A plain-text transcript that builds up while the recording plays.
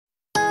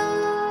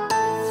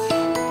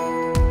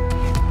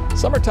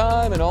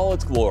Summertime in all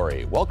its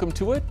glory. Welcome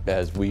to it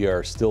as we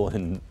are still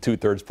in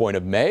 2/3 point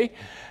of May.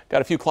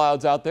 Got a few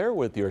clouds out there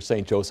with your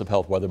St. Joseph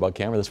Health Weather Bug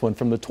camera. This one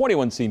from the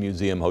 21C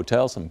Museum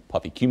Hotel. Some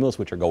puffy cumulus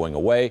which are going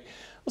away.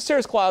 The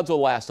cirrus clouds will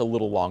last a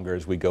little longer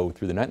as we go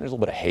through the night. There's a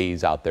little bit of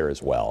haze out there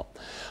as well.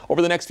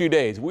 Over the next few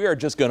days, we are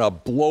just going to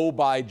blow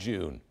by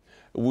June.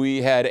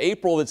 We had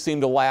April that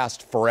seemed to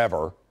last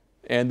forever,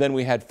 and then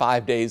we had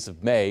 5 days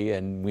of May,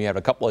 and we have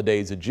a couple of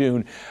days of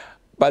June.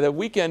 By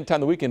the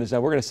time the weekend is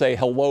done, we're going to say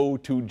hello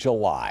to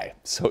July.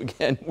 So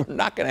again, we're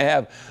not going to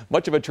have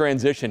much of a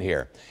transition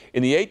here.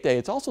 In the 8th day,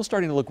 it's also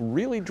starting to look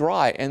really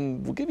dry,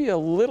 and we'll give you a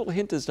little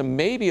hint as to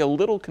maybe a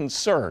little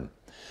concern.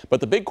 But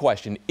the big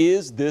question,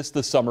 is this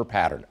the summer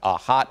pattern, a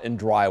hot and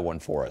dry one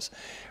for us?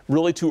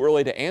 Really too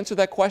early to answer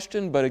that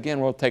question, but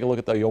again, we'll take a look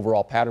at the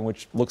overall pattern,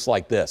 which looks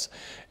like this.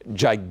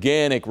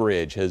 Gigantic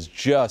ridge has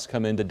just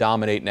come in to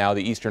dominate now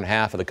the eastern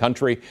half of the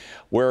country.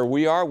 Where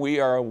we are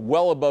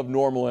well above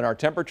normal in our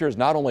temperatures,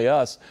 not only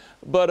us,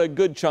 but a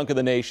good chunk of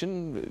the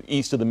nation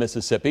east of the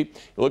Mississippi.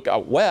 You look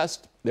out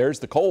west, there's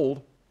the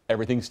cold.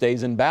 Everything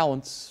stays in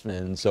balance,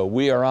 and so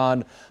we are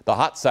on the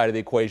hot side of the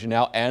equation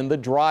now and the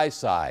dry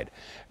side.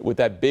 With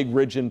that big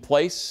ridge in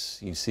place,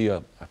 you see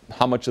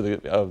how much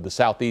of the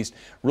southeast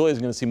really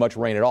isn't going to see much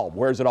rain at all.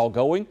 Where's it all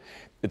going?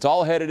 It's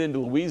all headed into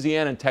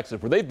Louisiana and Texas,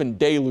 where they've been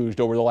deluged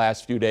over the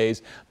last few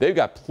days. They've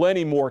got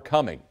plenty more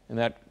coming, and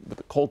that with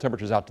the cold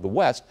temperatures out to the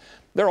west,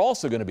 they're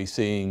also going to be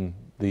seeing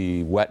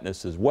the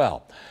wetness as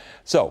well.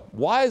 So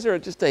why is there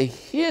just a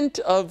hint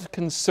of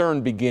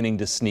concern beginning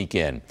to sneak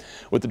in?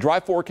 With the dry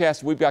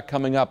forecast we've got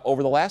coming up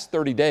over the last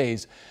 30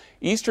 days,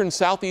 eastern,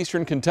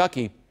 southeastern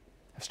Kentucky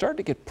have started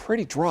to get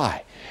pretty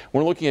dry.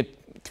 We're looking at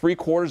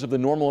 3/4 of the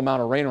normal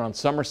amount of rain around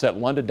Somerset,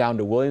 London down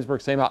to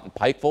Williamsburg, same out in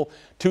Pikeville,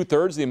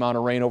 2/3 the amount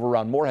of rain over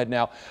around Moorhead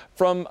now.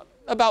 From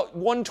about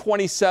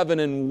 127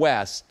 and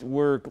west,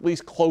 we're at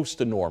least close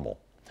to normal.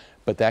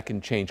 But that can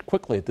change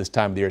quickly at this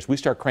time of the year. As we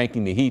start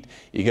cranking the heat,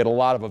 you get a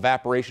lot of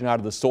evaporation out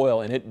of the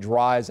soil and it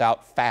dries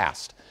out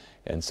fast.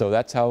 And so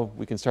that's how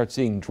we can start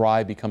seeing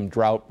dry become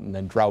drought and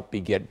then drought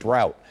beget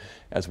drought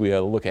as we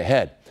look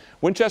ahead.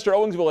 Winchester,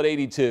 Owensville at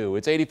 82.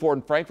 It's 84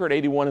 in Frankfort,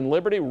 81 in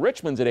Liberty.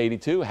 Richmond's at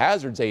 82.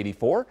 Hazard's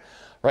 84.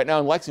 Right now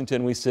in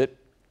Lexington, we sit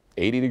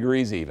 80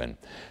 degrees even.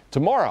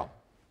 Tomorrow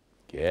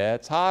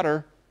gets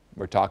hotter.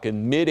 We're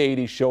talking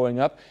mid-80s showing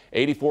up.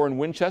 84 in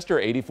Winchester,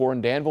 84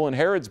 in Danville and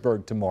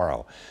Harrodsburg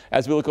tomorrow.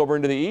 As we look over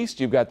into the east,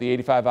 you've got the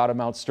 85 out of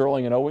Mount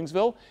Sterling and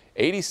Owensville,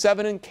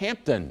 87 in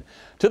Campton.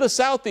 To the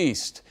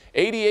southeast,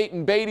 88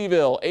 in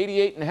Beattyville,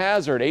 88 in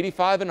Hazard,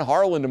 85 in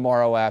Harlan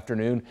tomorrow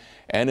afternoon.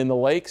 And in the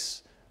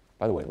lakes,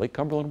 by the way, Lake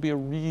Cumberland will be a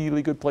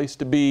really good place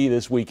to be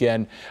this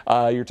weekend.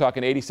 You're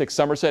talking 86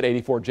 Somerset,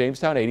 84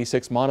 Jamestown,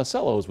 86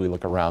 Monticello as we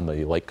look around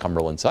the Lake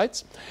Cumberland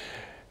sites.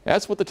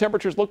 That's what the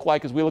temperatures look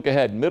like as we look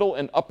ahead. Middle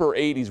and upper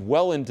 80s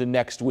well into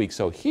next week.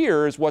 So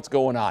here's what's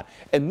going on.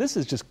 And this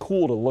is just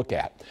cool to look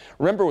at.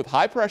 Remember, with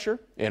high pressure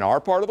in our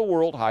part of the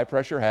world, high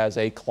pressure has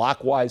a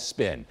clockwise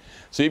spin.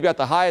 So you've got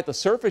the high at the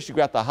surface, you've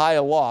got the high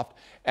aloft,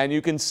 and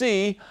you can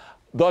see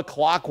the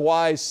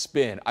clockwise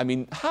spin. I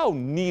mean, how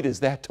neat is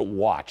that to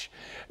watch?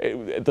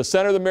 At the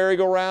center of the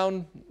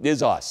merry-go-round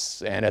is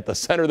us, and at the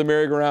center of the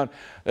merry-go-round,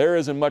 there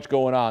isn't much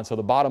going on. So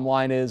the bottom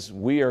line is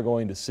we are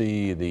going to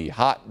see the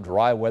hot,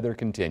 dry weather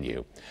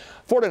continue.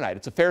 For tonight,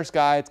 it's a fair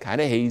sky. It's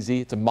kind of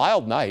hazy. It's a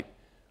mild night.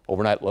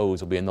 Overnight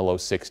lows will be in the low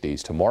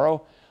 60s.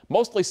 Tomorrow,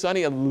 mostly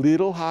sunny, a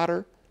little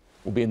hotter.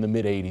 We'll be in the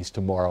mid-80s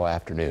tomorrow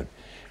afternoon.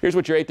 Here's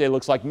what your 8th day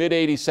looks like.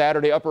 Mid-80s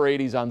Saturday, upper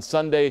 80s on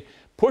Sunday.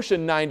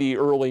 Pushing 90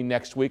 early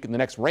next week, and the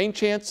next rain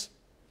chance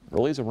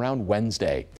really is around Wednesday.